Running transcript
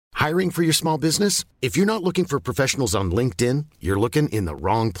Hiring for your small business? If you're not looking for professionals on LinkedIn, you're looking in the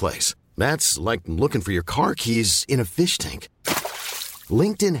wrong place. That's like looking for your car keys in a fish tank.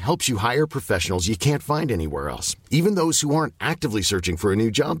 LinkedIn helps you hire professionals you can't find anywhere else, even those who aren't actively searching for a new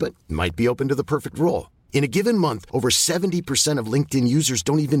job but might be open to the perfect role. In a given month, over 70% of LinkedIn users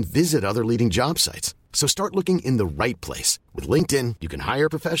don't even visit other leading job sites. So start looking in the right place. With LinkedIn, you can hire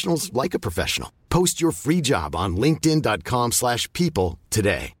professionals like a professional. Post your free job on linkedin.com/people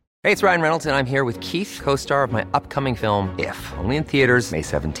today. Hey, it's Ryan Reynolds, and I'm here with Keith, co-star of my upcoming film, If, only in theaters May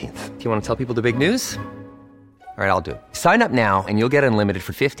 17th. Do you want to tell people the big news? All right, I'll do it. Sign up now and you'll get unlimited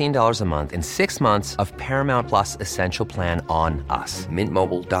for $15 a month and 6 months of Paramount Plus Essential Plan on us.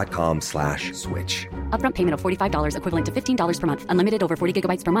 MintMobile.com/switch. Upfront payment of $45 equivalent to $15 per month. Unlimited over 40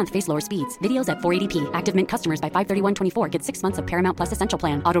 gigabytes per month. Face lower speeds. Videos at 480p. Active Mint customers by 531.24 get 6 months of Paramount Plus Essential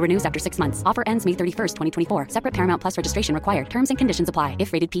Plan. Auto renews after 6 months. Offer ends May 31st, 2024. Separate Paramount Plus registration required. Terms and conditions apply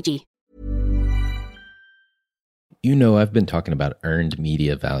if rated PG. You know, I've been talking about earned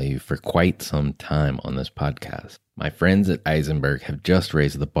media value for quite some time on this podcast. My friends at Eisenberg have just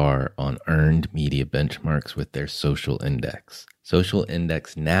raised the bar on earned media benchmarks with their Social Index. Social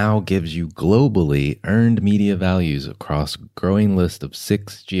Index now gives you globally earned media values across a growing list of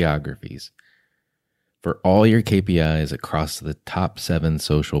 6 geographies for all your KPIs across the top 7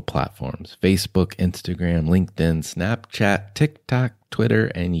 social platforms: Facebook, Instagram, LinkedIn, Snapchat, TikTok, Twitter,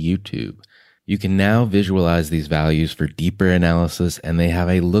 and YouTube. You can now visualize these values for deeper analysis, and they have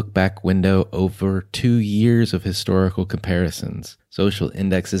a look-back window over 2 years of historical comparisons. Social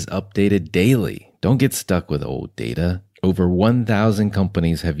Index is updated daily. Don't get stuck with old data. Over 1,000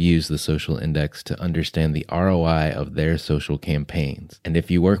 companies have used the Social Index to understand the ROI of their social campaigns. And if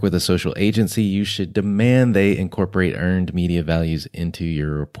you work with a social agency, you should demand they incorporate earned media values into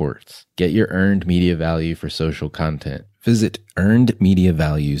your reports. Get your earned media value for social content. Visit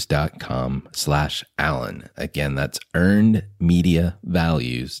earnedmediavalues.com/Alan. Again, that's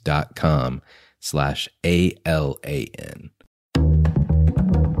earnedmediavalues.com/ALAN.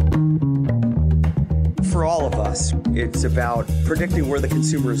 For all of us, it's about predicting where the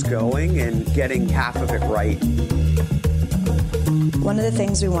consumer is going and getting half of it right. One of the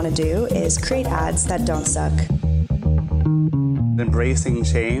things we want to do is create ads that don't suck. Embracing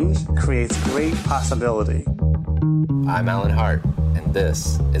change creates great possibility. I'm Alan Hart, and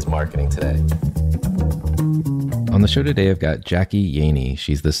this is Marketing Today. On the show today, I've got Jackie Yeaney.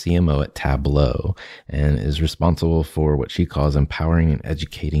 She's the CMO at Tableau and is responsible for what she calls empowering and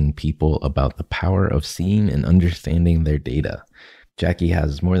educating people about the power of seeing and understanding their data. Jackie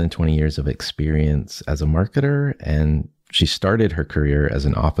has more than 20 years of experience as a marketer, and she started her career as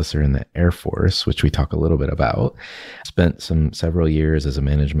an officer in the Air Force, which we talk a little bit about. Spent several years as a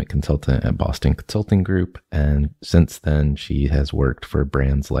management consultant at Boston Consulting Group, and since then she has worked for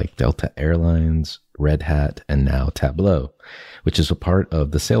brands like Delta Airlines, Red Hat, and now Tableau, which is a part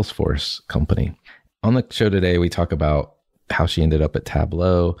of the Salesforce company. On the show today, we talk about how she ended up at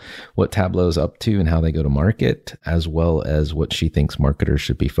Tableau, what Tableau's up to and how they go to market, as well as what she thinks marketers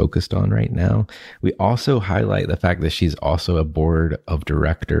should be focused on right now. We also highlight the fact that she's also a board of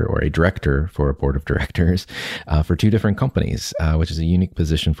director or a director for a board of directors for 2 different companies, which is a unique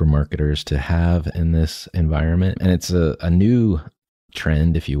position for marketers to have in this environment. And it's a new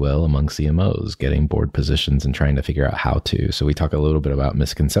trend, if you will, among CMOs, getting board positions and trying to figure out how to. So we talk a little bit about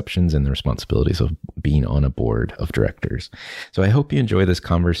misconceptions and the responsibilities of being on a board of directors. So I hope you enjoy this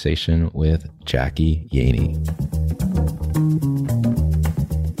conversation with Jackie Yeaney.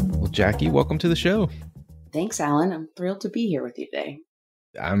 Well, Jackie, welcome to the show. Thanks, Alan. I'm thrilled to be here with you today.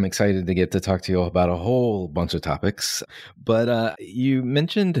 I'm excited to get to talk to you about a whole bunch of topics. But you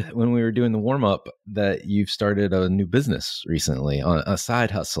mentioned when we were doing the warm-up that you've started a new business recently, on a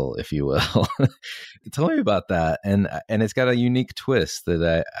side hustle, if you will. Tell me about that. And it's got a unique twist that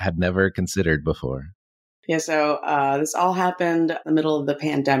I had never considered before. Yeah, so this all happened in the middle of the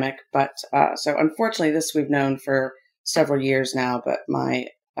pandemic. But so unfortunately, this we've known for several years now. But my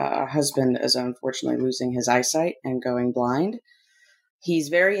husband is unfortunately losing his eyesight and going blind. He's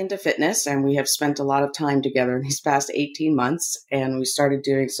very into fitness, and we have spent a lot of time together in these past 18 months. And we started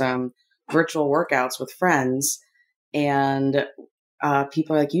doing some virtual workouts with friends, and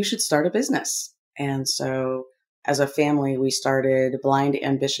people are like, you should start a business. And so as a family, we started Blind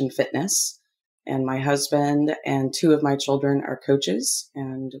Ambition Fitness, and my husband and 2 of my children are coaches,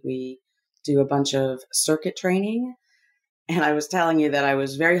 and we do a bunch of circuit training. And I was telling you that I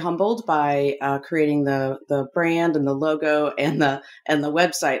was very humbled by creating the brand and the logo and the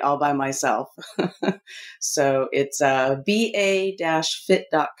website all by myself. So it's ba-fit.com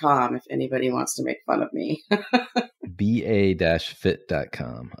if anybody wants to make fun of me.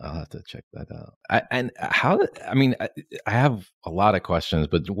 ba-fit.com. I'll have to check that out. I have a lot of questions,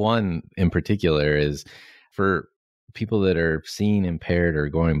 but one in particular is for people that are seeing impaired or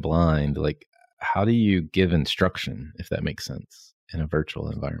going blind, like, how do you give instruction, if that makes sense, in a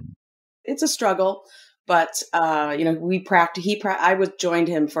virtual environment? It's a struggle, but I joined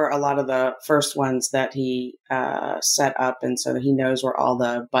him for a lot of the first ones that he set up, and so that he knows where all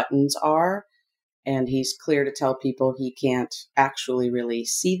the buttons are, and he's clear to tell people he can't actually really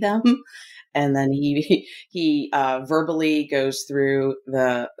see them. And then he verbally goes through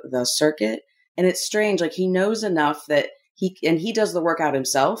the circuit, and it's strange. Like, he knows enough that he does the workout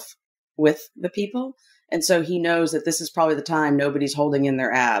himself with the people. And so he knows that this is probably the time nobody's holding in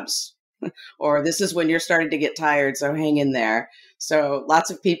their abs, or this is when you're starting to get tired. So hang in there. So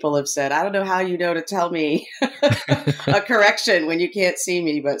lots of people have said, I don't know how you know to tell me a correction when you can't see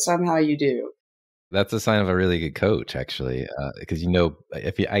me, but somehow you do. That's a sign of a really good coach, actually, because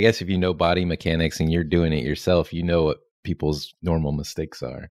if you know body mechanics and you're doing it yourself, you know what people's normal mistakes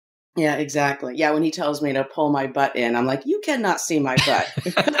are. Yeah, exactly. Yeah, when he tells me to pull my butt in, I'm like, you cannot see my butt.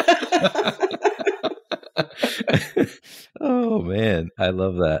 Oh man, I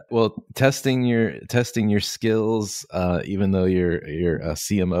love that. Well, testing your skills, even though you're a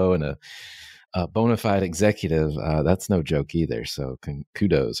CMO and a bona fide executive, that's no joke either. So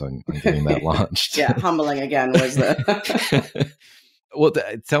kudos on getting that launched. Yeah, humbling again was the. Well,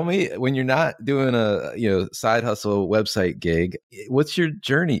 tell me, when you're not doing a side hustle website gig, what's your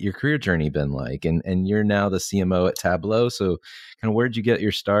career journey been like? And you're now the CMO at Tableau. So kind of where'd you get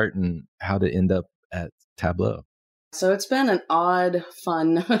your start and how to end up at Tableau? So it's been an odd,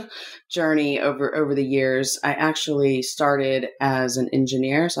 fun journey over the years. I actually started as an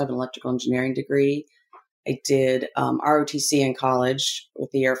engineer. So I have an electrical engineering degree. I did ROTC in college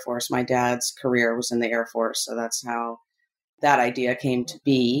with the Air Force. My dad's career was in the Air Force. So that's how that idea came to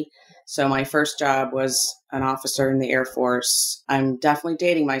be. So my first job was an officer in the Air Force. I'm definitely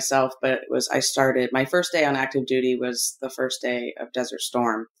dating myself, but my first day on active duty was the first day of Desert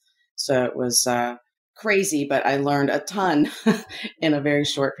Storm. So it was crazy, but I learned a ton in a very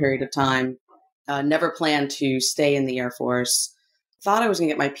short period of time. Never planned to stay in the Air Force. Thought I was going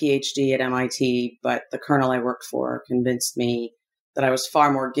to get my PhD at MIT, but the colonel I worked for convinced me that I was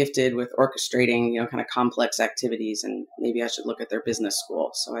far more gifted with orchestrating, kind of complex activities, and maybe I should look at their business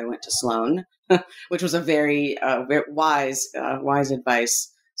school. So I went to Sloan, which was a very wise advice.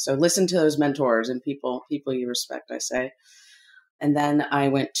 So listen to those mentors and people you respect, I say. And then I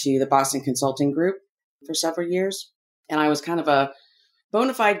went to the Boston Consulting Group for several years, and I was kind of a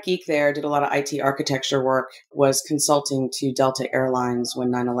bona fide geek there, did a lot of IT architecture work, was consulting to Delta Airlines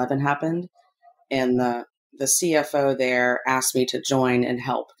when 9/11 happened. And the CFO there asked me to join and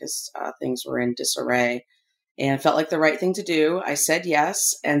help because things were in disarray, and it felt like the right thing to do. I said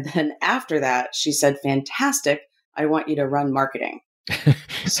yes. And then after that, she said, fantastic, I want you to run marketing.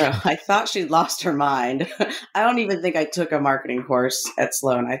 So I thought she'd lost her mind. I don't even think I took a marketing course at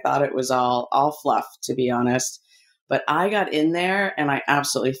Sloan. I thought it was all fluff, to be honest. But I got in there and I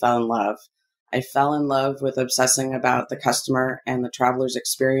absolutely fell in love. I fell in love with obsessing about the customer and the traveler's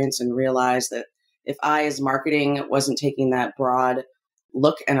experience, and realized that if I, as marketing, wasn't taking that broad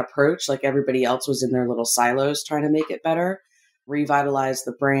look and approach like everybody else was in their little silos trying to make it better, revitalize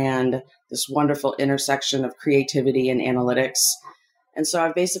the brand, this wonderful intersection of creativity and analytics. And so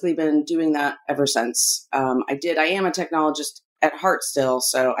I've basically been doing that ever since. I am a technologist at heart still,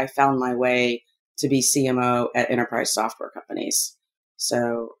 so I found my way to be CMO at enterprise software companies.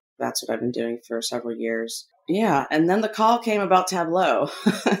 So that's what I've been doing for several years. Yeah. And then the call came about Tableau.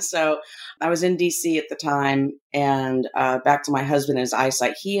 So I was in DC at the time, and back to my husband and his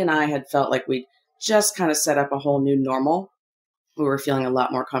eyesight. He and I had felt like we'd just kind of set up a whole new normal. We were feeling a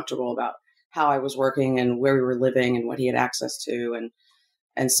lot more comfortable about how I was working and where we were living and what he had access to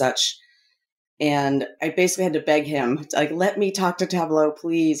and such. And I basically had to beg him, like, let me talk to Tableau,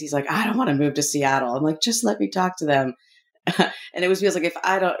 please. He's like, I don't want to move to Seattle. I'm like, just let me talk to them. And it feels like, if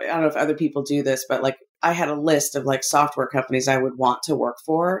I don't know if other people do this, but like, I had a list of like software companies I would want to work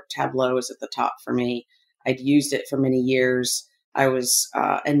for. Tableau is at the top for me. I'd used it for many years. I was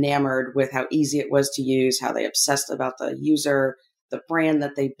enamored with how easy it was to use, how they obsessed about the user, the brand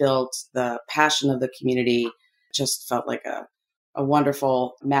that they built, the passion of the community. Just felt like a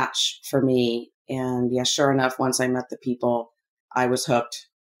wonderful match for me. And yeah, sure enough, once I met the people, I was hooked.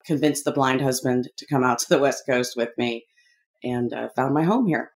 Convinced the blind husband to come out to the West Coast with me. and found my home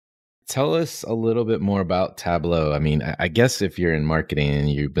here. Tell us a little bit more about Tableau. I mean, I guess if you're in marketing and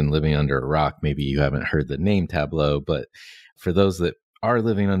you've been living under a rock, maybe you haven't heard the name Tableau, but for those that are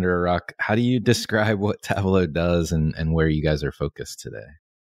living under a rock, how do you describe what Tableau does and where you guys are focused today?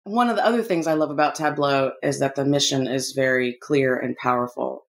 One of the other things I love about Tableau is that the mission is very clear and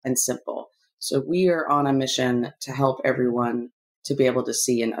powerful and simple. So we are on a mission to help everyone to be able to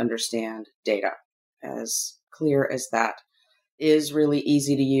see and understand data. As clear as that is, really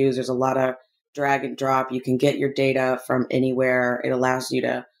easy to use. There's a lot of drag and drop. You can get your data from anywhere. It allows you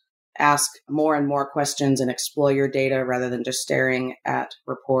to ask more and more questions and explore your data rather than just staring at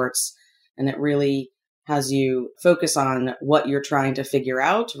reports. And it really has you focus on what you're trying to figure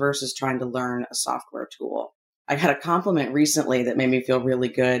out versus trying to learn a software tool. I got a compliment recently that made me feel really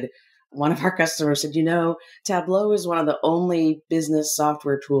good. One of our customers said, Tableau is one of the only business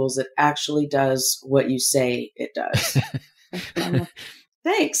software tools that actually does what you say it does. I'm like,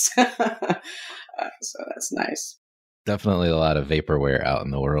 thanks. So that's nice. Definitely a lot of vaporware out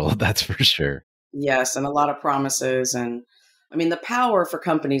in the world, that's for sure. Yes, and a lot of promises. And I mean, the power for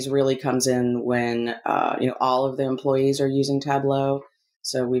companies really comes in when all of the employees are using Tableau.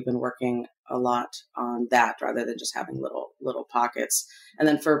 So we've been working a lot on that rather than just having little pockets. And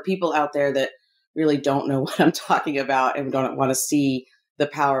then for people out there that really don't know what I'm talking about and don't want to see the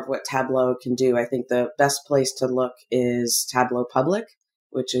power of what Tableau can do, I think the best place to look is Tableau Public,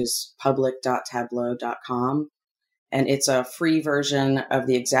 which is public.tableau.com. And it's a free version of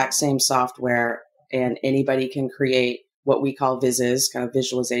the exact same software, and anybody can create what we call vizzes, kind of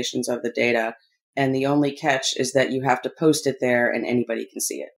visualizations of the data. And the only catch is that you have to post it there and anybody can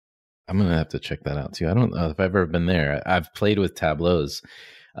see it. I'm going to have to check that out too. I don't know if I've ever been there. I've played with Tableaus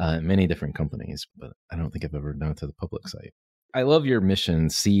in many different companies, but I don't think I've ever done it to the public site. I love your mission,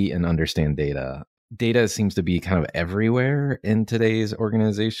 see and understand data. Data seems to be kind of everywhere in today's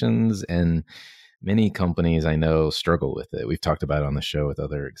organizations, and many companies I know struggle with it. We've talked about it on the show with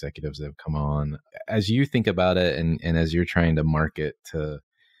other executives that have come on. As you think about it and as you're trying to market to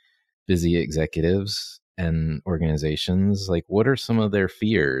busy executives and organizations, like what are some of their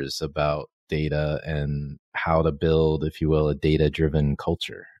fears about data and how to build, if you will, a data-driven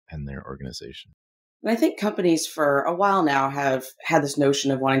culture in their organization? And I think companies for a while now have had this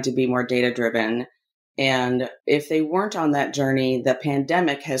notion of wanting to be more data-driven. And if they weren't on that journey, the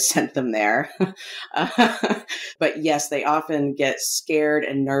pandemic has sent them there. But yes, they often get scared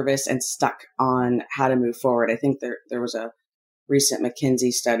and nervous and stuck on how to move forward. I think there was a recent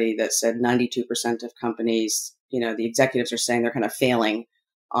McKinsey study that said 92% of companies, the executives are saying they're kind of failing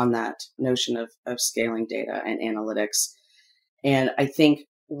on that notion of scaling data and analytics. And I think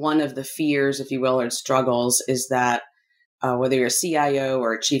one of the fears, if you will, or struggles is that whether you're a CIO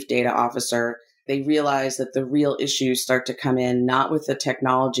or a chief data officer, they realize that the real issues start to come in not with the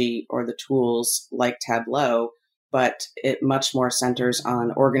technology or the tools like Tableau, but it much more centers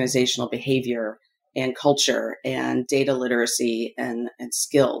on organizational behavior and culture and data literacy and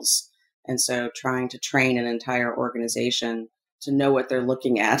skills. And so trying to train an entire organization to know what they're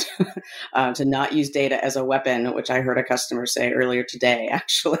looking at, to not use data as a weapon, which I heard a customer say earlier today,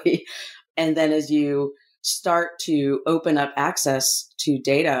 actually. And then as you start to open up access to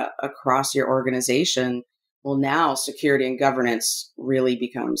data across your organization, well, now security and governance really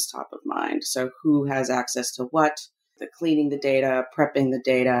becomes top of mind. So who has access to what, the cleaning the data, prepping the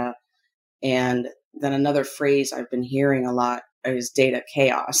data. And then another phrase I've been hearing a lot is data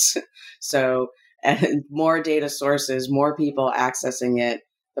chaos. So and more data sources, more people accessing it,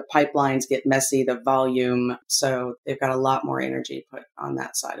 the pipelines get messy, the volume. So they've got a lot more energy put on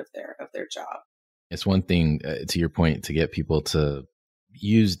that side of their job. It's one thing, to your point, to get people to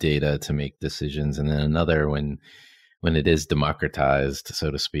use data to make decisions, and then another when it is democratized, so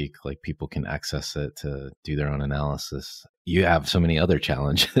to speak, like people can access it to do their own analysis. You have so many other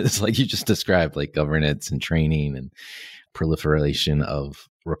challenges, like you just described, like governance and training and proliferation of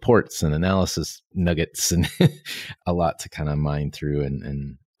reports and analysis nuggets and a lot to kind of mine through.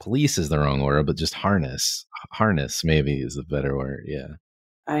 And police is the wrong word, but just harness maybe is a better word. Yeah.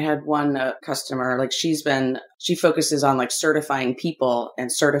 I had one customer, like she focuses on like certifying people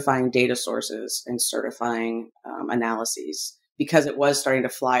and certifying data sources and certifying analyses because it was starting to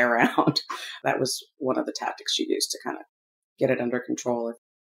fly around. That was one of the tactics she used to kind of get it under control.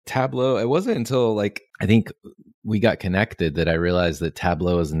 Tableau, it wasn't until I think we got connected that I realized that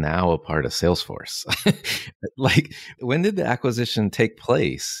Tableau is now a part of Salesforce. When did the acquisition take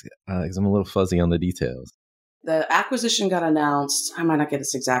place? Because I'm a little fuzzy on the details. The acquisition got announced, I might not get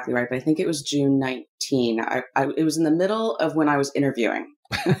this exactly right, but I think it was June 19. It was in the middle of when I was interviewing.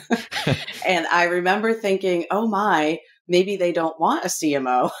 And I remember thinking, oh my, maybe they don't want a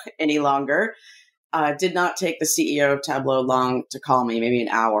CMO any longer. Did not take the CEO of Tableau long to call me, maybe an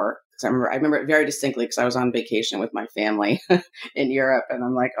hour. I remember it very distinctly because I was on vacation with my family in Europe. And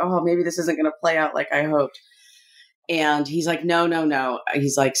I'm like, oh, maybe this isn't going to play out like I hoped. And he's like, no.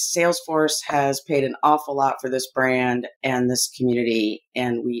 He's like, Salesforce has paid an awful lot for this brand and this community.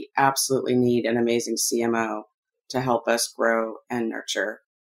 And we absolutely need an amazing CMO to help us grow and nurture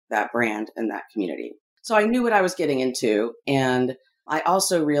that brand and that community. So I knew what I was getting into. And I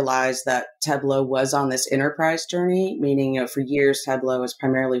also realized that Tableau was on this enterprise journey, meaning for years, Tableau was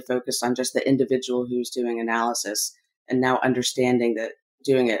primarily focused on just the individual who's doing analysis, and now understanding that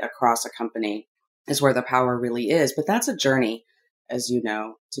doing it across a company is where the power really is. But that's a journey, as you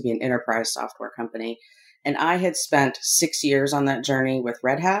know, to be an enterprise software company. And I had spent 6 years on that journey with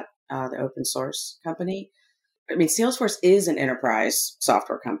Red Hat, the open source company. I mean, Salesforce is an enterprise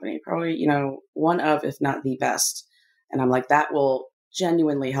software company, probably, one of, if not the best. And I'm like, that will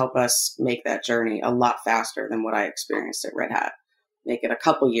genuinely help us make that journey a lot faster than what I experienced at Red Hat. Make it a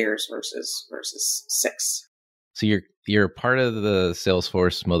couple years versus 6. So you're part of the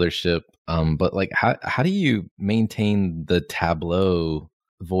Salesforce mothership, but like how do you maintain the Tableau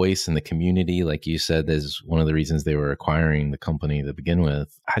voice in the community? Like you said, is one of the reasons they were acquiring the company to begin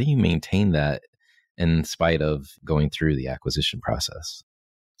with. How do you maintain that in spite of going through the acquisition process?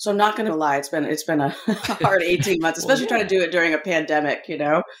 So I'm not going to lie, it's been a hard 18 months, especially trying to do it during a pandemic,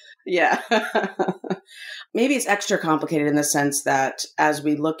 Yeah. Maybe it's extra complicated in the sense that as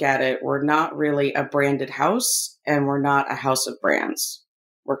we look at it, we're not really a branded house and we're not a house of brands.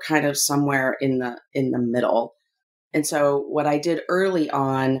 We're kind of somewhere in the middle. And so what I did early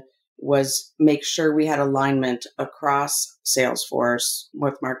on was make sure we had alignment across Salesforce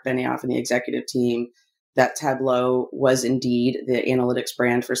with Mark Benioff and the executive team that Tableau was indeed the analytics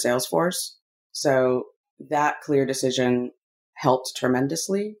brand for Salesforce. So that clear decision helped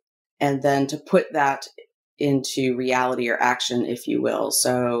tremendously. And then to put that into reality or action, if you will.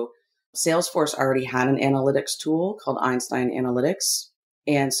 So Salesforce already had an analytics tool called Einstein Analytics.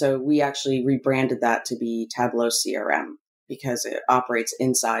 And so we actually rebranded that to be Tableau CRM because it operates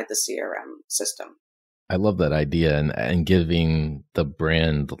inside the CRM system. I love that idea and giving the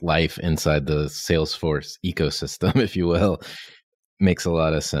brand life inside the Salesforce ecosystem, if you will, makes a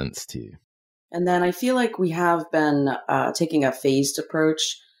lot of sense too. And then I feel like we have been taking a phased approach.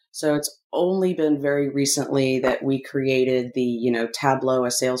 So it's only been very recently that we created the, Tableau, a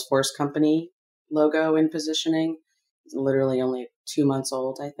Salesforce company logo and positioning. It's literally only 2 months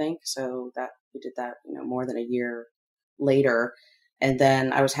old, I think. So that we did that, more than a year later. And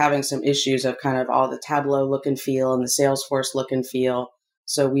then I was having some issues of kind of all the Tableau look and feel and the Salesforce look and feel.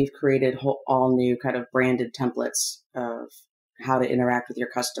 So we've created all new kind of branded templates of how to interact with your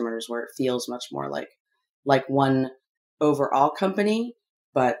customers, where it feels much more like one overall company,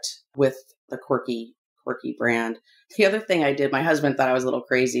 but with the quirky brand. The other thing I did, my husband thought I was a little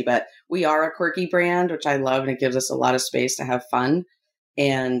crazy, but we are a quirky brand, which I love, and it gives us a lot of space to have fun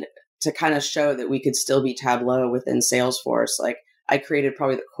and to kind of show that we could still be Tableau within Salesforce. Like, I created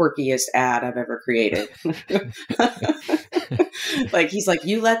probably the quirkiest ad I've ever created. Like, he's like,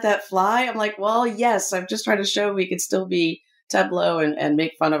 you let that fly? I'm like, well, yes, I'm just trying to show we could still be Tableau and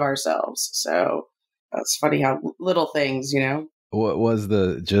make fun of ourselves. So that's funny how little things, What was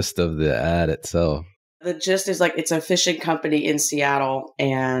the gist of the ad itself? The gist is like, it's a fishing company in Seattle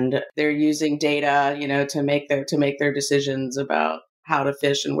and they're using data, to make their decisions about how to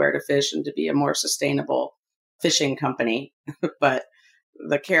fish and where to fish and to be a more sustainable fishing company. But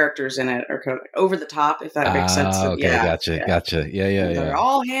the characters in it are kind of over the top, if that makes sense. Okay, yeah, gotcha. Yeah. They're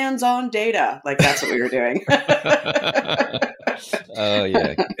all hands on data. Like, that's what we were doing. Oh,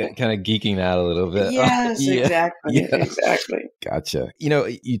 yeah. Kind of geeking out a little bit. Yes, Yeah. Exactly. Gotcha.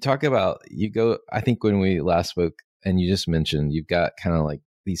 You talk about, I think when we last spoke and you just mentioned, you've got kind of like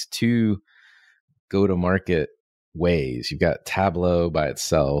these two go-to-market ways. You've got Tableau by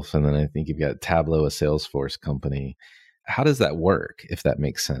itself, and then I think you've got Tableau, a Salesforce company. How does that work, if that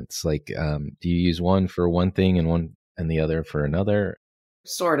makes sense? Like, do you use one for one thing and the other for another?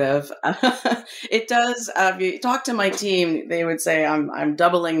 Sort of. It does. If you talk to my team, they would say I'm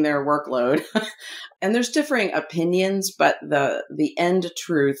doubling their workload. And there's differing opinions, but the end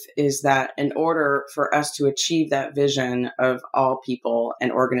truth is that in order for us to achieve that vision of all people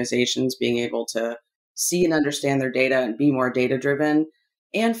and organizations being able to see and understand their data and be more data driven,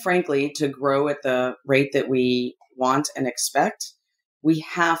 and frankly, to grow at the rate that we want and expect, we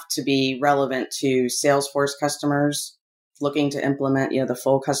have to be relevant to Salesforce customers looking to implement, the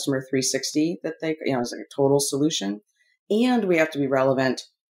full customer 360 that they, as like a total solution. And we have to be relevant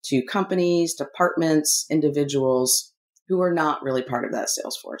to companies, departments, individuals who are not really part of that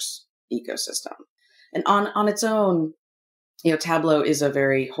Salesforce ecosystem. And on its own, Tableau is a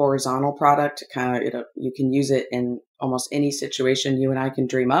very horizontal product. You can use it in almost any situation you and I can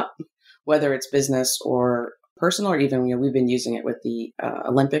dream up, whether it's business or personal, or even, we've been using it with the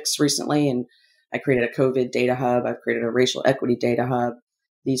Olympics recently, and I created a COVID data hub. I've created a racial equity data hub,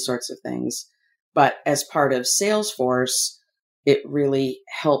 these sorts of things. But as part of Salesforce, it really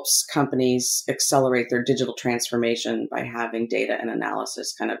helps companies accelerate their digital transformation by having data and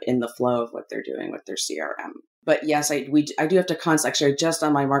analysis kind of in the flow of what they're doing with their CRM. But yes, I do have to actually, just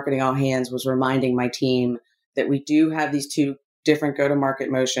on my marketing all hands, was reminding my team that we do have these two different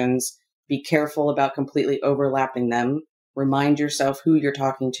go-to-market motions. Be careful about completely overlapping them. Remind yourself who you're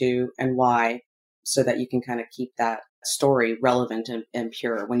talking to and why, so that you can kind of keep that story relevant and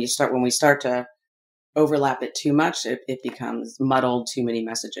pure. When we start to overlap it too much, it becomes muddled, too many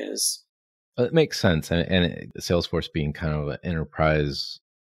messages. It makes sense. And Salesforce being kind of an enterprise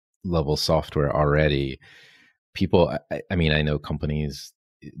level software already, people, I mean, I know companies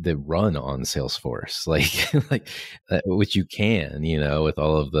that run on Salesforce, which you can, with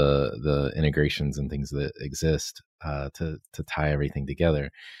all of the integrations and things that exist to tie everything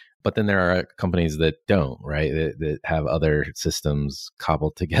together. But then there are companies that don't, right? That have other systems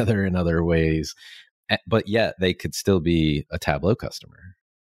cobbled together in other ways, but yet they could still be a Tableau customer.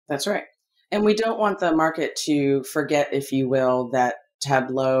 That's right. And we don't want the market to forget, if you will, that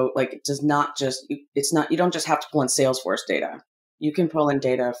Tableau, it does not just, you don't just have to pull in Salesforce data. You can pull in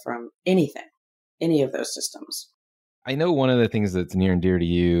data from anything, any of those systems. I know one of the things that's near and dear to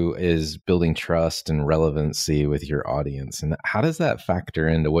you is building trust and relevancy with your audience. And how does that factor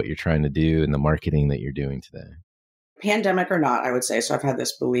into what you're trying to do and the marketing that you're doing today? Pandemic or not, I would say. So I've had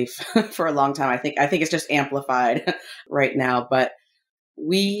this belief for a long time. I think it's just amplified right now. But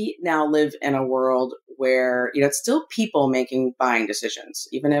we now live in a world where, it's still people making buying decisions,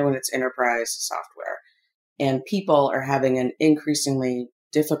 even when it's enterprise software. And people are having an increasingly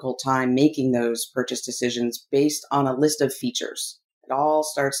difficult time making those purchase decisions based on a list of features. It all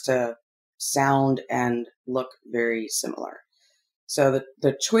starts to sound and look very similar. So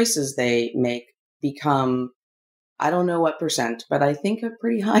the choices they make become, I don't know what percent, but I think a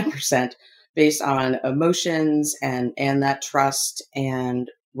pretty high percent based on emotions and that trust and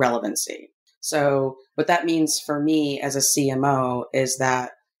relevancy. So what that means for me as a CMO is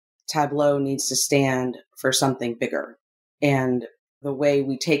that Tableau needs to stand for something bigger. And the way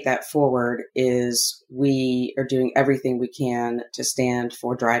we take that forward is we are doing everything we can to stand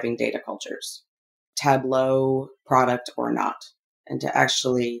for driving data cultures, Tableau product or not, and to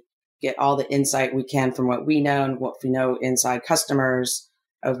actually get all the insight we can from what we know and what we know inside customers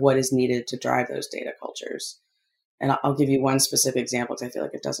of what is needed to drive those data cultures. And I'll give you one specific example because I feel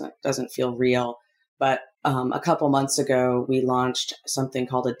like it doesn't feel real. But a couple months ago, we launched something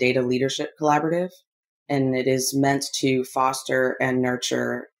called a Data Leadership Collaborative. And it is meant to foster and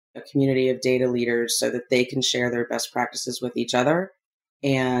nurture a community of data leaders so that they can share their best practices with each other.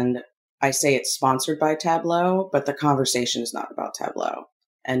 And I say it's sponsored by Tableau, but the conversation is not about Tableau.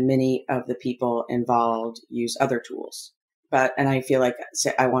 And many of the people involved use other tools. And I feel like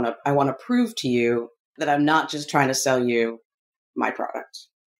I want to prove to you that I'm not just trying to sell you my product,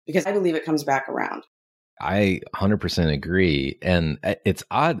 because I believe it comes back around. I 100% agree. And it's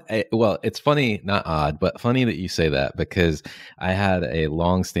odd. Well, it's funny, not odd, but funny that you say that, because I had a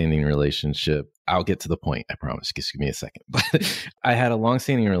long-standing relationship. I'll get to the point, I promise. Just give me a second. But I had a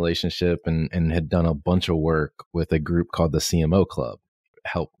long-standing relationship and had done a bunch of work with a group called the CMO Club,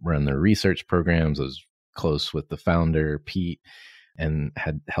 helped run their research programs. I was close with the founder, Pete, and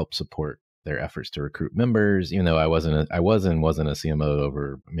had helped support their efforts to recruit members. Even though I wasn't a CMO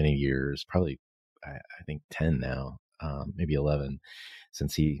over many years, probably I think 10 now, maybe 11,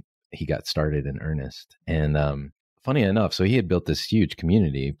 since he got started in earnest. And funny enough, so he had built this huge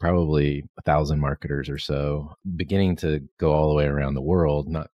community, probably 1,000 marketers or so, beginning to go all the way around the world,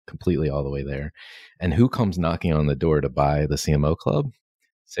 not completely all the way there. And who comes knocking on the door to buy the CMO Club?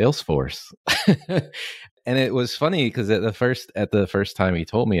 Salesforce. And it was funny because at the first time he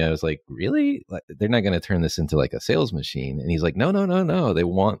told me, I was like, really? Like, they're not going to turn this into like a sales machine. And he's like, no. They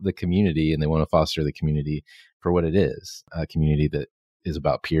want the community, and they want to foster the community for what it is, a community that is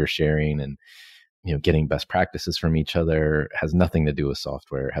about peer sharing and, getting best practices from each other. Has nothing to do with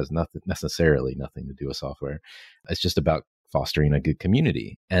software, has necessarily nothing to do with software. It's just about fostering a good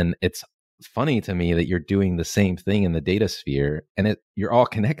community. And it's funny to me that you're doing the same thing in the data sphere, and you're all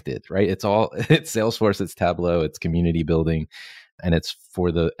connected, right? It's Salesforce, it's Tableau, it's community building, and it's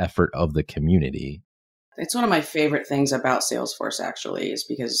for the effort of the community. It's one of my favorite things about Salesforce, actually, is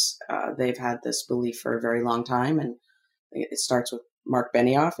because they've had this belief for a very long time. And It starts with Mark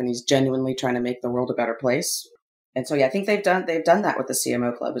Benioff, and he's genuinely trying to make the world a better place. And so, yeah, I think they've done that with the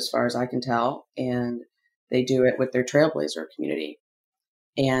CMO Club, as far as I can tell, and they do it with their Trailblazer community.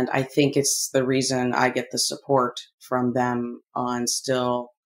 And I think it's the reason I get the support from them on still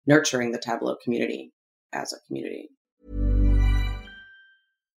nurturing the Tableau community as a community.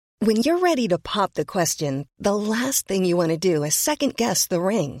 When you're ready to pop the question, the last thing you want to do is second-guess the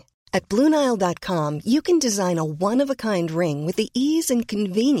ring. At BlueNile.com, you can design a one-of-a-kind ring with the ease and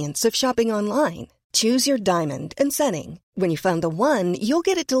convenience of shopping online. Choose your diamond and setting. When you find the one, you'll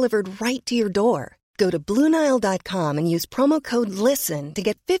get it delivered right to your door. Go to BlueNile.com and use promo code LISTEN to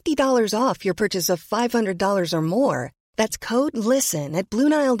get $50 off your purchase of $500 or more. That's code LISTEN at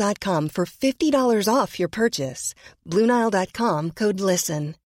BlueNile.com for $50 off your purchase. BlueNile.com, code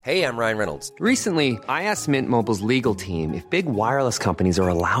LISTEN. Hey, I'm Ryan Reynolds. Recently, I asked Mint Mobile's legal team if big wireless companies are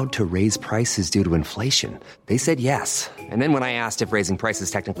allowed to raise prices due to inflation. They said yes. And then when I asked if raising prices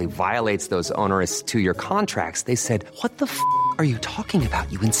technically violates those onerous two-year contracts, they said, "What the f*** are you talking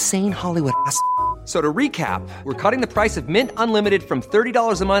about, you insane Hollywood ass?" So to recap, we're cutting the price of Mint Unlimited from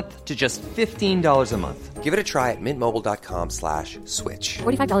 $30 a month to just $15 a month. Give it a try at mintmobile.com/switch.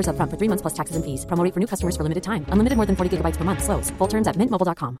 $45 up front for 3 months plus taxes and fees. Promo rate for new customers for limited time. Unlimited more than 40 gigabytes per month. Slows full terms at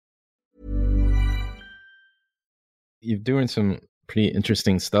mintmobile.com. You're doing some pretty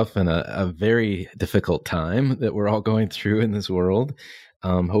interesting stuff in a very difficult time that we're all going through in this world.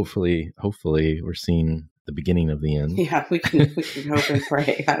 Hopefully we're seeing the beginning of the end. Yeah, we can hope and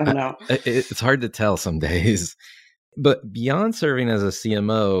pray. I don't know. It's hard to tell some days. But beyond serving as a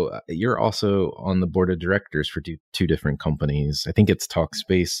CMO, you're also on the board of directors for two different companies. I think it's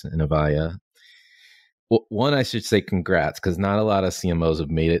Talkspace and Avaya. Well, one, I should say congrats, because not a lot of CMOs have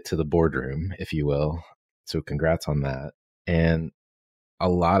made it to the boardroom, if you will. So congrats on that. And a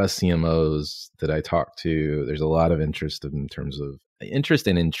lot of CMOs that I talk to, there's a lot of interest and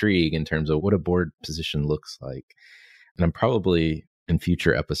intrigue in terms of what a board position looks like. And I'm probably in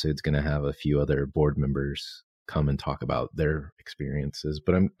future episodes going to have a few other board members come and talk about their experiences.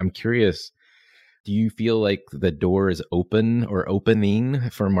 But I'm curious, do you feel like the door is open or opening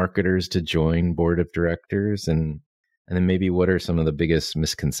for marketers to join board of directors? And then maybe what are some of the biggest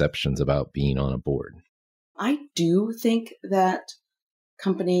misconceptions about being on a board? I do think that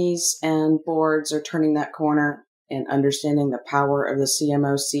companies and boards are turning that corner and understanding the power of the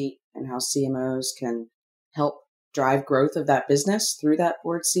CMO seat and how CMOs can help drive growth of that business through that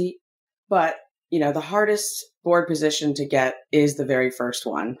board seat. But, the hardest board position to get is the very first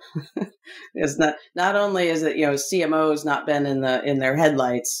one. It's not only is it, CMOs not been in their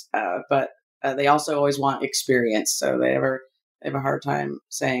headlights, but they also always want experience. So they have a hard time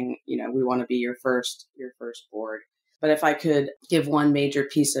saying, we want to be your first board. But if I could give one major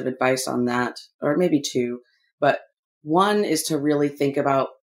piece of advice on that, or maybe two, but one is to really think about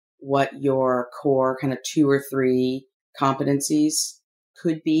what your core kind of 2 or 3 competencies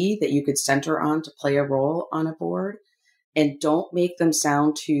could be that you could center on to play a role on a board, and don't make them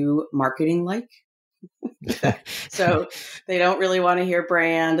sound too marketing-like. So they don't really want to hear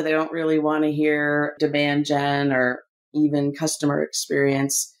brand. They don't really want to hear demand gen or even customer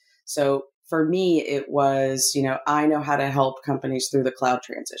experience. So for me, it was, I know how to help companies through the cloud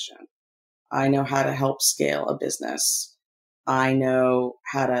transition. I know how to help scale a business. I know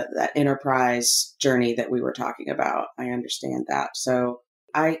that enterprise journey that we were talking about. I understand that. So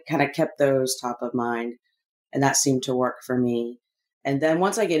I kind of kept those top of mind, and that seemed to work for me. And then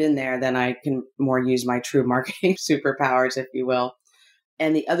once I get in there, then I can more use my true marketing superpowers, if you will.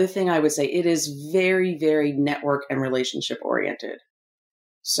 And the other thing I would say, it is very, very network and relationship oriented.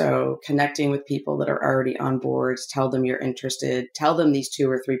 So connecting with people that are already on boards, tell them you're interested, tell them these 2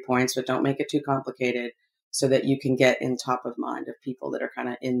 or 3 points, but don't make it too complicated so that you can get in top of mind of people that are kind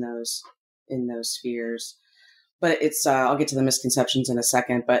of in those spheres. But it's, I'll get to the misconceptions in a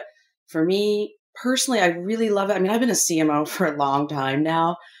second. But for me personally, I really love it. I mean, I've been a CMO for a long time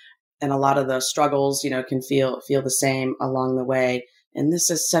now, and a lot of the struggles, can feel the same along the way. And this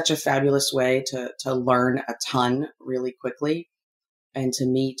is such a fabulous way to learn a ton really quickly, and to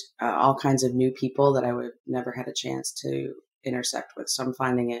meet all kinds of new people that I would have never had a chance to intersect with. So I'm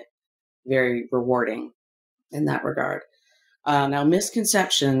finding it very rewarding in that regard. Now,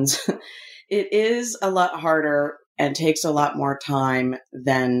 misconceptions, it is a lot harder and takes a lot more time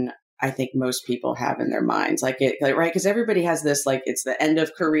than I think most people have in their minds. Right? Because everybody has this, it's the end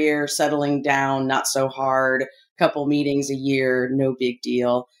of career, settling down, not so hard, couple meetings a year, no big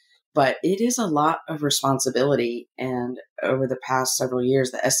deal. But it is a lot of responsibility. And over the past several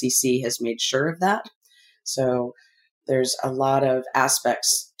years, the SEC has made sure of that. So there's a lot of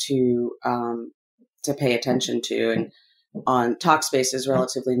aspects to pay attention to. And on Talkspace is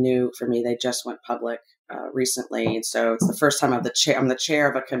relatively new for me. They just went public recently, and so it's the first time I'm the chair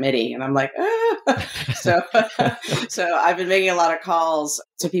of a committee, and I'm like, so so I've been making a lot of calls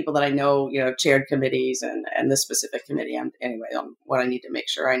to people that I know, chaired committees and this specific committee. On what I need to make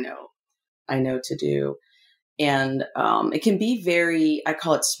sure I know to do. And it can be very, I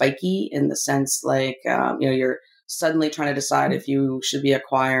call it spiky in the sense like, you're suddenly trying to decide if you should be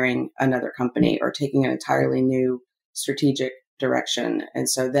acquiring another company or taking an entirely new strategic direction. And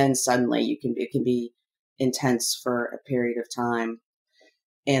so then suddenly it can be intense for a period of time.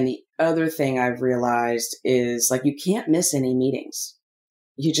 And the other thing I've realized is like, you can't miss any meetings.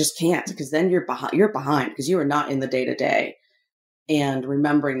 You just can't, because then you're behind because you are not in the day to day. And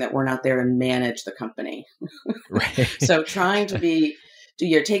remembering that we're not there to manage the company. Right. So trying to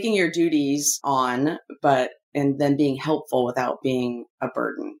you're taking your duties on, and then being helpful without being a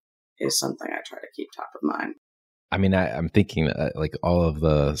burden is something I try to keep top of mind. I mean, I'm thinking like all of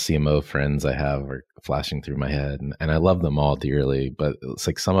the CMO friends I have are flashing through my head, and I love them all dearly. But it's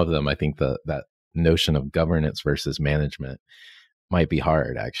like some of them, I think that notion of governance versus management might be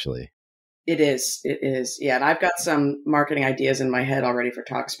hard, actually. It is. Yeah. And I've got some marketing ideas in my head already for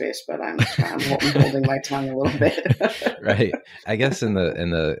Talkspace, but I'm holding my tongue a little bit. Right. I guess in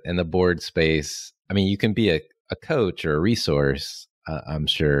the board space, I mean, you can be a coach or a resource, I'm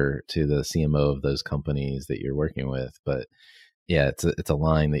sure, to the CMO of those companies that you're working with. But yeah, it's a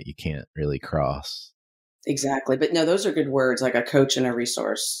line that you can't really cross. Exactly. But no, those are good words, like a coach and a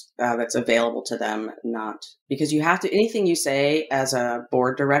resource that's available to them, not because you have to, anything you say as a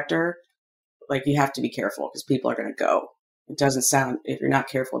board director, like you have to be careful because people are going to go. It doesn't sound, if you're not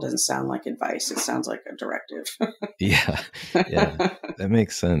careful, it doesn't sound like advice. It sounds like a directive. Yeah, that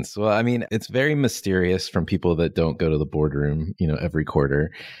makes sense. Well, I mean, it's very mysterious from people that don't go to the boardroom, every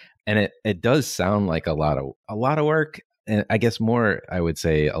quarter. And it does sound like a lot of work. And I guess more, I would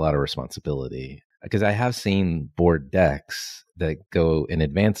say a lot of responsibility, because I have seen board decks that go in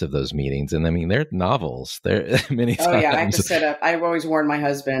advance of those meetings. And I mean, they're novels. They're many times. Oh yeah, I have to set up. I've always warned my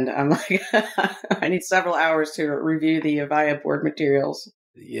husband. I'm like, I need several hours to review the Avaya board materials.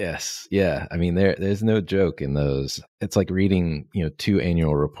 Yes. Yeah. I mean, there's no joke in those. It's like reading, 2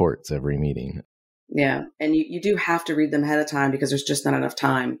 annual reports every meeting. Yeah. And you do have to read them ahead of time because there's just not enough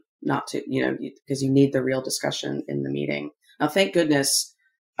time not to, because you need the real discussion in the meeting. Now, thank goodness,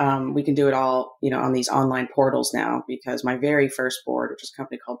 we can do it all, on these online portals now, because my very first board, which is a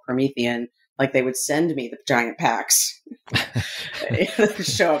company called Promethean, like they would send me the giant packs,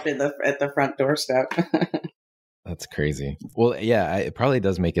 show up at the front doorstep. That's crazy. Well, yeah, it probably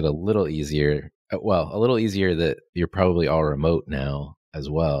does make it a little easier. Well, a little easier that you're probably all remote now as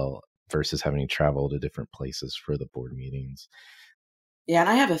well, versus having to travel to different places for the board meetings. Yeah. And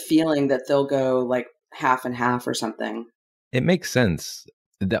I have a feeling that they'll go like half and half or something. It makes sense.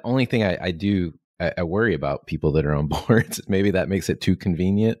 The only thing I worry about people that are on boards, maybe that makes it too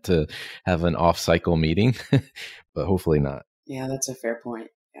convenient to have an off-cycle meeting, but hopefully not. Yeah, that's a fair point.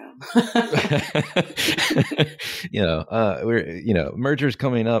 Yeah. Merger's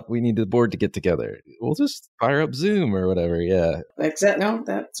coming up. We need the board to get together. We'll just fire up Zoom or whatever. Yeah. No,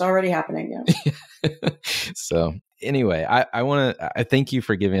 that's already happening. Yeah. So anyway, I thank you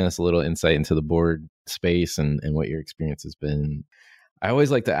for giving us a little insight into the board space and what your experience has been. I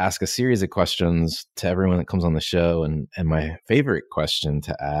always like to ask a series of questions to everyone that comes on the show. And my favorite question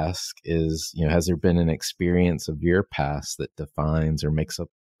to ask is, has there been an experience of your past that defines or makes up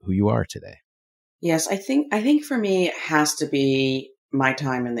who you are today? Yes, I think for me, it has to be my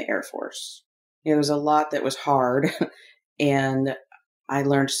time in the Air Force. There's a lot that was hard and I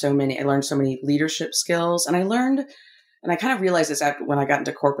learned so many leadership skills, and I kind of realized this when I got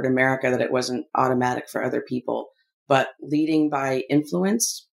into corporate America, that it wasn't automatic for other people. But leading by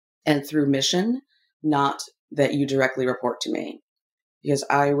influence and through mission, not that you directly report to me, because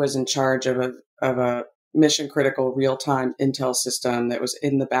I was in charge of a mission critical real time intel system that was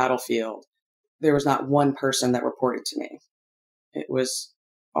in the battlefield. There was not one person that reported to me. It was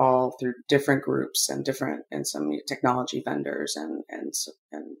all through different groups and some technology vendors and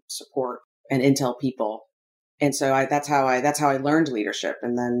support and intel people. And so that's how I learned leadership.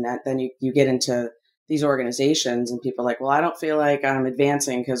 And then you get into these organizations and people are like, well, I don't feel like I'm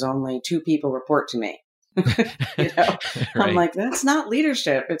advancing because only 2 people report to me. Right. I'm like, that's not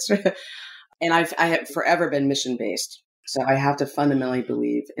leadership. And I have forever been mission based. So I have to fundamentally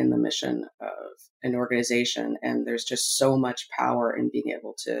believe in the mission of an organization. And there's just so much power in being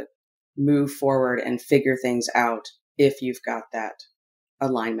able to move forward and figure things out if you've got that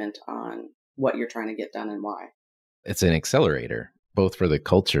alignment on what you're trying to get done and why. It's an accelerator. both for the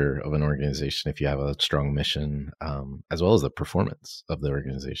culture of an organization, if you have a strong mission, as well as the performance of the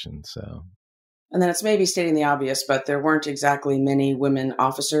organization. So, and then it's maybe stating the obvious, but there weren't exactly many women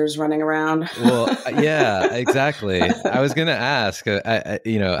officers running around. Well, yeah, exactly. I was going to ask,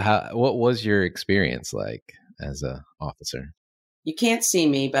 what was your experience like as a officer? You can't see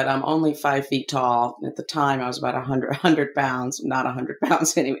me, but I'm only 5 feet tall. At the time, I was about 100 pounds, not 100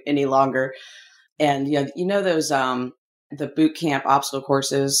 pounds any longer. And you know those the boot camp obstacle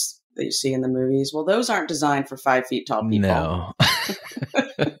courses that you see in the movies? Well, those aren't designed for 5 feet tall people. No.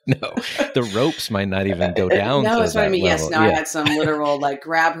 No, the ropes might not even go down. No, to that's what I mean. level. Yes, no, I had some literal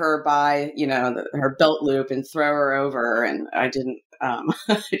grab her by her belt loop and throw her over, and I didn't I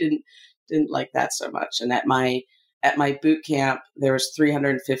didn't like that so much. And at my boot camp, there was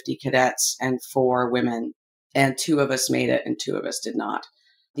 350 cadets and 4 women, and 2 of us made it and 2 of us did not.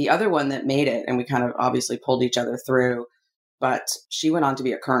 The other one that made it, and we kind of obviously pulled each other through, but she went on to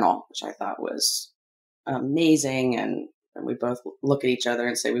be a colonel, which I thought was amazing. And we both look at each other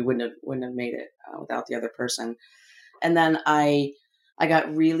and say we wouldn't have made it without the other person. And then I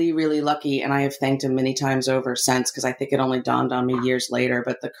got really, really lucky, and I have thanked him many times over since, because I think it only dawned on me years later.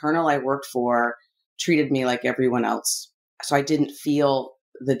 But the colonel I worked for treated me like everyone else, so I didn't feel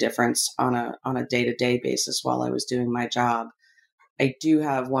the difference on a day-to-day basis while I was doing my job. I do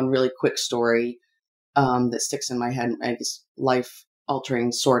have one really quick story that sticks in my head, I guess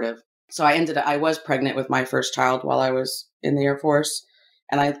life-altering, sort of. So I was pregnant with my first child while I was in the Air Force,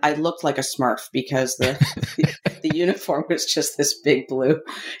 and I looked like a Smurf because the uniform was just this big blue.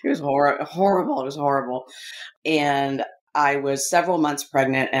 It was horrible. It was horrible. And I was several months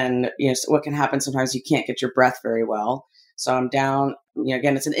pregnant, and what can happen sometimes, you can't get your breath very well. So I'm down,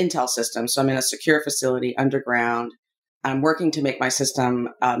 again, it's an intel system. So I'm in a secure facility underground. I'm working to make my system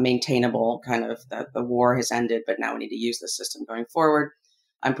maintainable, kind of the war has ended, but now we need to use the system going forward.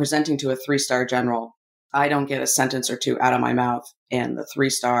 I'm presenting to a 3-star general. I don't get a sentence or two out of my mouth, and the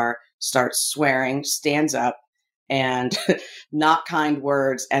 3-star starts swearing, stands up, and not kind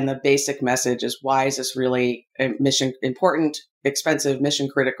words. And the basic message is, why is this really a mission important, expensive, mission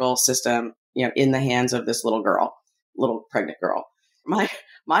critical system, in the hands of this little pregnant girl?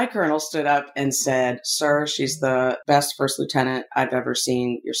 My colonel stood up and said, "Sir, she's the best first lieutenant I've ever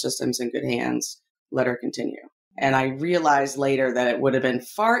seen. Your system's in good hands. Let her continue." And I realized later that it would have been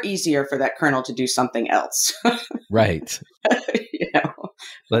far easier for that colonel to do something else. Right.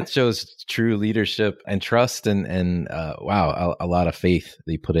 That shows true leadership and trust, and wow, a lot of faith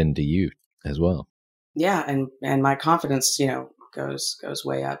they put into you as well. Yeah, and my confidence, goes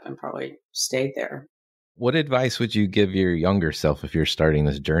way up, and probably stayed there. What advice would you give your younger self if you're starting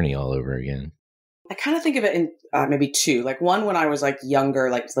this journey all over again? I kind of think of it in maybe 2, one when I was younger,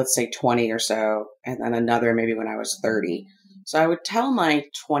 let's say 20 or so, and then another maybe when I was 30. So I would tell my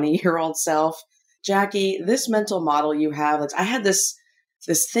 20-year-old self, Jackie, this mental model you have, I had this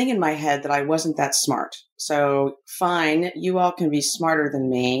thing in my head that I wasn't that smart. So fine, you all can be smarter than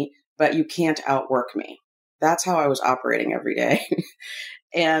me, but you can't outwork me. That's how I was operating every day.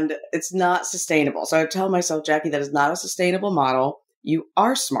 And it's not sustainable. So I would tell myself, Jackie, that is not a sustainable model. You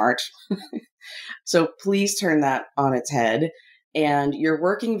are smart. So please turn that on its head. And you're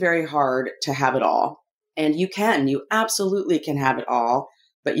working very hard to have it all. And you absolutely can have it all,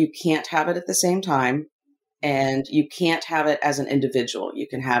 but you can't have it at the same time. And you can't have it as an individual. You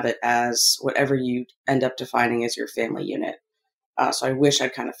can have it as whatever you end up defining as your family unit. So I wish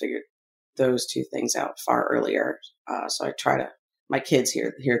I'd kind of figured those 2 things out far earlier. So I try to, my kids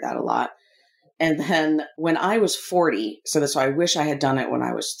hear that a lot. And then when I was 40, so I wish I had done it when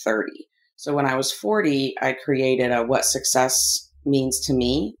I was 30. So when I was 40, I created a what success means to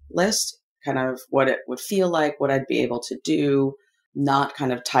me list, kind of what it would feel like, what I'd be able to do, not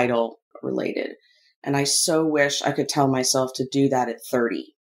kind of title related. And I so wish I could tell myself to do that at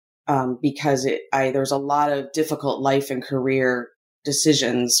 30, because there was a lot of difficult life and career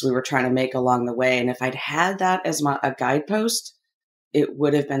decisions we were trying to make along the way. And if I'd had that as a guidepost, it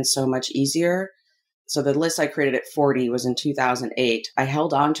would have been so much easier. So the list I created at 40 was in 2008. I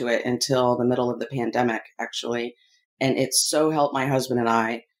held on to it until the middle of the pandemic, actually. And it so helped my husband and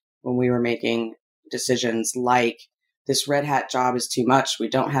I when we were making decisions like, this red hat job is too much. We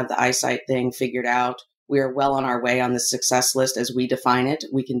don't have the eyesight thing figured out. We are well on our way on the success list as we define it.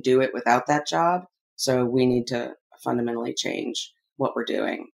 We can do it without that job. So we need to fundamentally change what we're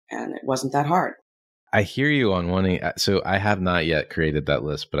doing. And it wasn't that hard. I hear you on wanting. So I have not yet created that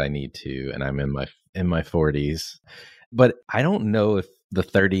list, but I need to, and I'm in my 40s. But I don't know if the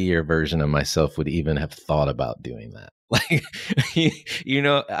 30-year version of myself would even have thought about doing that. Like,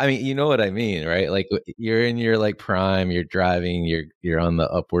 I mean, you know what I mean, right? Like you're in your like prime, you're driving, you're on the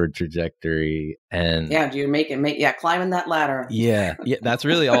upward trajectory, and do you climbing that ladder? Yeah, that's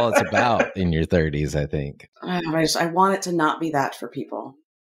really all it's about in your 30s, I think. I want it to not be that for people.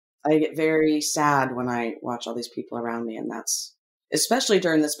 I get very sad when I watch all these people around me, and that's especially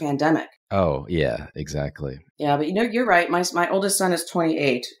during this pandemic. Oh, yeah, exactly. Yeah, but you're right. My oldest son is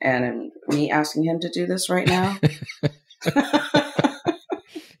 28, and me asking him to do this right now.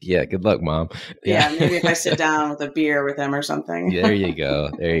 Yeah, good luck, Mom. Yeah, maybe if I sit down with a beer with him or something. There you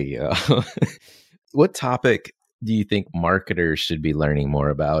go. There you go. What topic do you think marketers should be learning more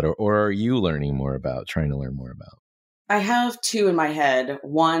about, or are you learning more about, trying to learn more about? I have two in my head.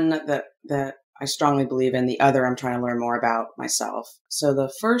 One that I strongly believe in, the other I'm trying to learn more about myself. So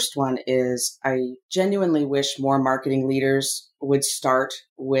the first one is I genuinely wish more marketing leaders would start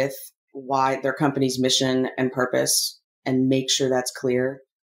with why their company's mission and purpose and make sure that's clear.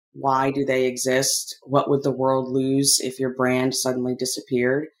 Why do they exist? What would the world lose if your brand suddenly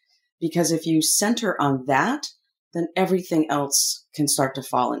disappeared? Because if you center on that, then everything else can start to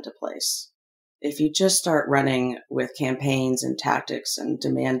fall into place. If you just start running with campaigns and tactics and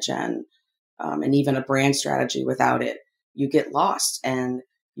demand gen, and even a brand strategy without it, you get lost and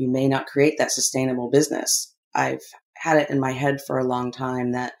you may not create that sustainable business. I've had it in my head for a long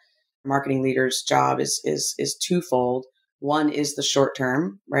time that marketing leaders' job is twofold. One is the short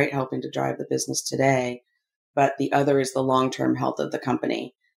term, right? Helping to drive the business today, but the other is the long-term health of the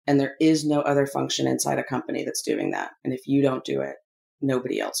company. And there is no other function inside a company that's doing that. And if you don't do it,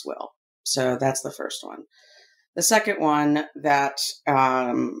 nobody else will. So that's the first one. The second one that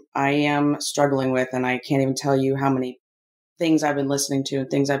I am struggling with, and I can't even tell you how many things I've been listening to and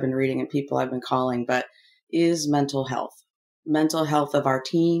things I've been reading and people I've been calling, but is mental health. Mental health of our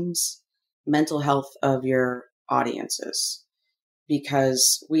teams, mental health of your audiences.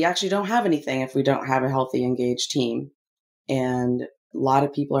 Because we actually don't have anything if we don't have a healthy, engaged team. And a lot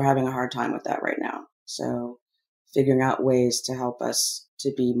of people are having a hard time with that right now. So figuring out ways to help us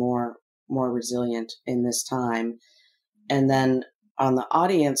to be more resilient in this time. And then on the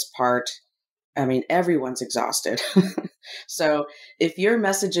audience part, I mean, everyone's exhausted. So if your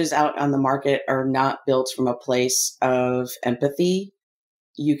messages out on the market are not built from a place of empathy,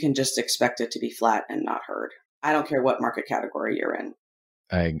 you can just expect it to be flat and not heard. I don't care what market category you're in.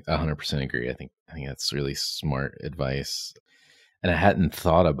 I 100% agree. I think that's really smart advice. And I hadn't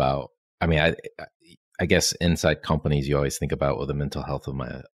thought about, I mean, I guess inside companies, you always think about, well, the mental health of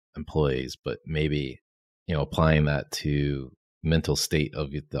my employees, but maybe, applying that to mental state of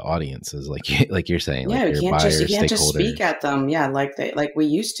the audiences, like you're saying, yeah, like you can't just speak at them. Yeah. Like we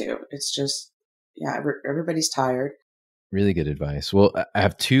used to. It's just, everybody's tired. Really good advice. Well, I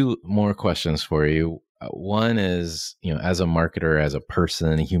have two more questions for you. One is, as a marketer, as a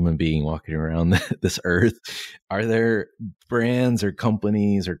person, a human being walking around this earth, are there brands or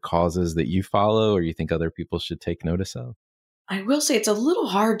companies or causes that you follow or you think other people should take notice of? I will say it's a little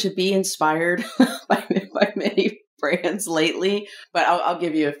hard to be inspired by many brands lately, but I'll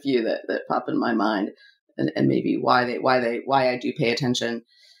give you a few that pop in my mind and maybe why I do pay attention.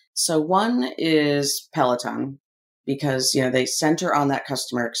 So one is Peloton, because they center on that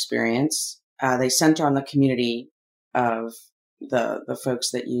customer experience. They center on the community of the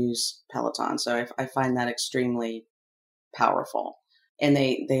folks that use Peloton. So I find that extremely powerful, and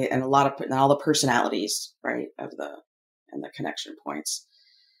they and all the personalities, right, of the connection points.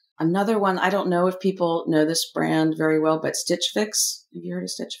 Another one, I don't know if people know this brand very well, but Stitch Fix. Have you heard of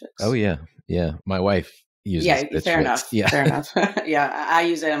Stitch Fix? Oh yeah, yeah. My wife uses Stitch Fix. Fair enough. Yeah, I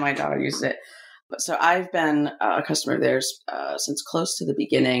use it, and my daughter uses it. So I've been a customer of theirs since close to the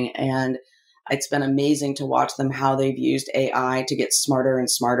beginning, and it's been amazing to watch them, how they've used AI to get smarter and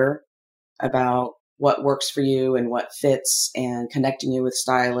smarter about what works for you and what fits, and connecting you with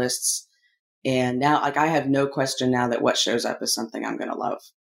stylists. And now, I have no question now that what shows up is something I'm going to love.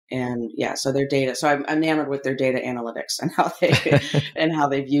 And so their data. So I'm enamored with their data analytics and how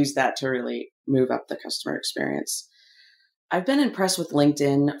they've used that to really move up the customer experience. I've been impressed with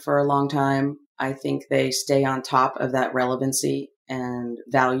LinkedIn for a long time. I think they stay on top of that relevancy and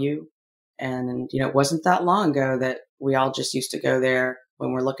value. And, it wasn't that long ago that we all just used to go there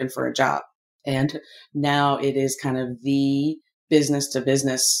when we're looking for a job. And now it is kind of the business to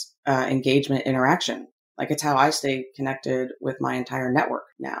business engagement interaction. Like, it's how I stay connected with my entire network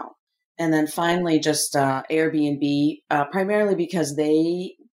now. And then finally, just Airbnb, primarily because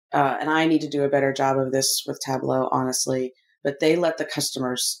they, and I need to do a better job of this with Tableau, honestly, but they let the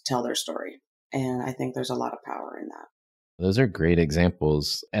customers tell their story. And I think there's a lot of power in that. Those are great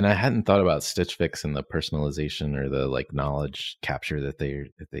examples. And I hadn't thought about Stitch Fix and the personalization or the like knowledge capture that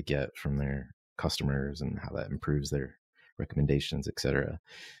they get from their customers and how that improves their recommendations, et cetera.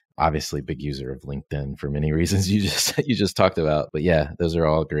 Obviously big user of LinkedIn for many reasons you just talked about. But yeah, those are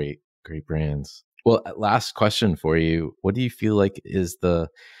all great brands. Well, last question for you. What do you feel like is the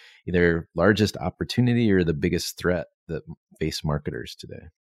either largest opportunity or the biggest threat that face marketers today?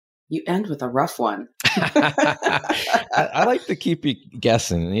 You end with a rough one. I like to keep you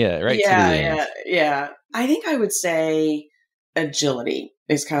guessing. Yeah, right. Yeah. I think I would say agility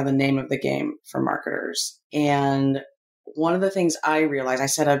is kind of the name of the game for marketers. And one of the things I realized, I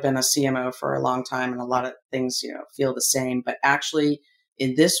said I've been a CMO for a long time and a lot of things, feel the same. But actually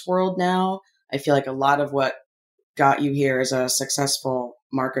in this world now, I feel like a lot of what got you here as a successful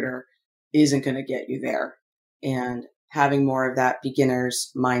marketer isn't going to get you there. And having more of that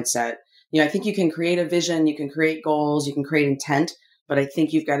beginner's mindset. I think you can create a vision, you can create goals, you can create intent, but I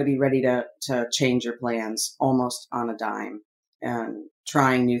think you've got to be ready to change your plans almost on a dime and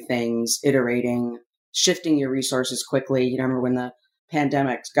trying new things, iterating, shifting your resources quickly. Remember when the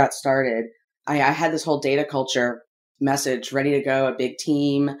pandemic got started, I had this whole data culture message ready to go, a big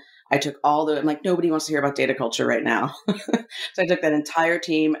team. I took I'm like, nobody wants to hear about data culture right now. So I took that entire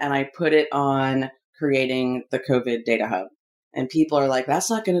team and I put it on creating the COVID data hub. And people are like, that's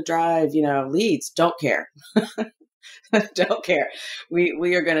not going to drive, leads. Don't care. Don't care.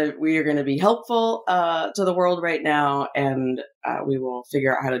 We are going to be helpful to the world right now. And we will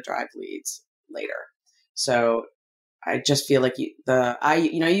figure out how to drive leads later. So I just feel like I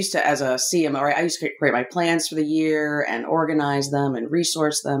used to, as a CMO, right, I used to create my plans for the year and organize them and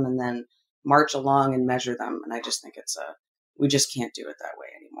resource them and then march along and measure them. And I just think we just can't do it that way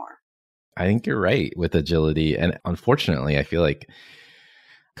anymore. I think you're right with agility. And unfortunately, I feel like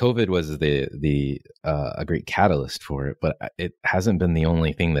COVID was a great catalyst for it, but it hasn't been the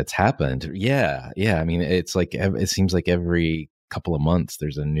only thing that's happened. Yeah. I mean, it's like, it seems like every couple of months,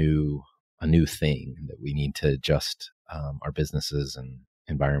 there's a new thing that we need to adjust our businesses and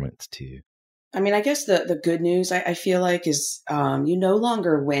environments to. I mean, I guess the good news I feel like is you no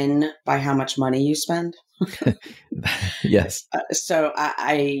longer win by how much money you spend. Yes. So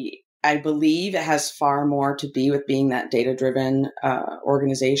I believe it has far more to be with being that data-driven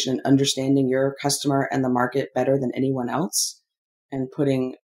organization, understanding your customer and the market better than anyone else, and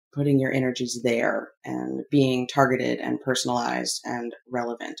putting your energies there and being targeted and personalized and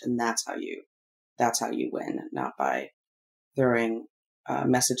relevant. And that's how you win, not by throwing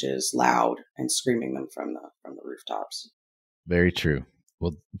messages loud and screaming them from the rooftops. Very true.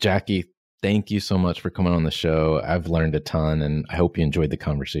 Well, Jackie, thank you so much for coming on the show. I've learned a ton and I hope you enjoyed the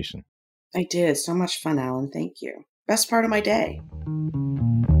conversation. I did. So much fun, Alan. Thank you. Best part of my day.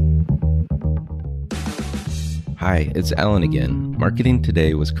 Hi, it's Alan again. Marketing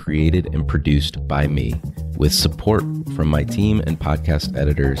Today was created and produced by me, with support from my team and podcast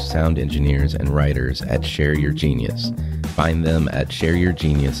editors, sound engineers, and writers at Share Your Genius. Find them at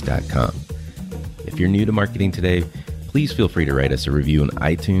shareyourgenius.com. If you're new to Marketing Today, please feel free to write us a review on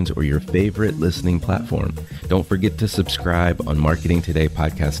iTunes or your favorite listening platform. Don't forget to subscribe on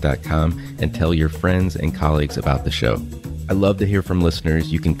marketingtodaypodcast.com and tell your friends and colleagues about the show. I love to hear from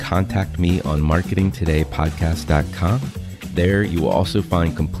listeners. You can contact me on marketingtodaypodcast.com. There you will also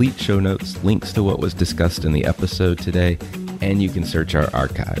find complete show notes, links to what was discussed in the episode today, and you can search our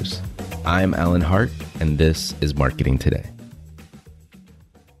archives. I'm Alan Hart, and this is Marketing Today.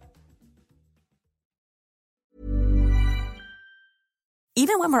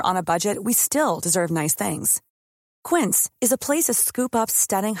 Even when we're on a budget, we still deserve nice things. Quince is a place to scoop up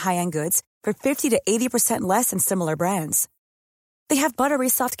stunning high-end goods for 50 to 80% less than similar brands. They have buttery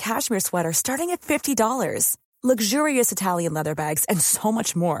soft cashmere sweaters starting at $50, luxurious Italian leather bags, and so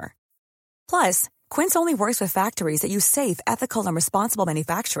much more. Plus, Quince only works with factories that use safe, ethical, and responsible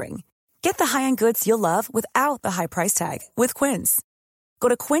manufacturing. Get the high-end goods you'll love without the high price tag with Quince. Go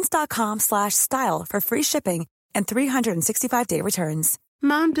to quince.com/style for free shipping and 365-day returns.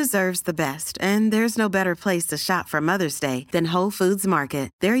 Mom deserves the best, and there's no better place to shop for Mother's Day than Whole Foods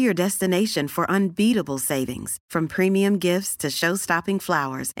Market. They're your destination for unbeatable savings, from premium gifts to show-stopping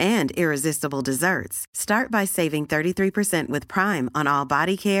flowers and irresistible desserts. Start by saving 33% with Prime on all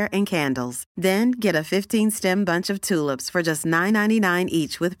body care and candles. Then get a 15-stem bunch of tulips for just $9.99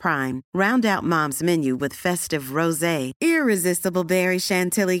 each with Prime. Round out Mom's menu with festive rosé, irresistible berry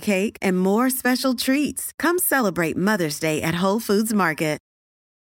chantilly cake, and more special treats. Come celebrate Mother's Day at Whole Foods Market.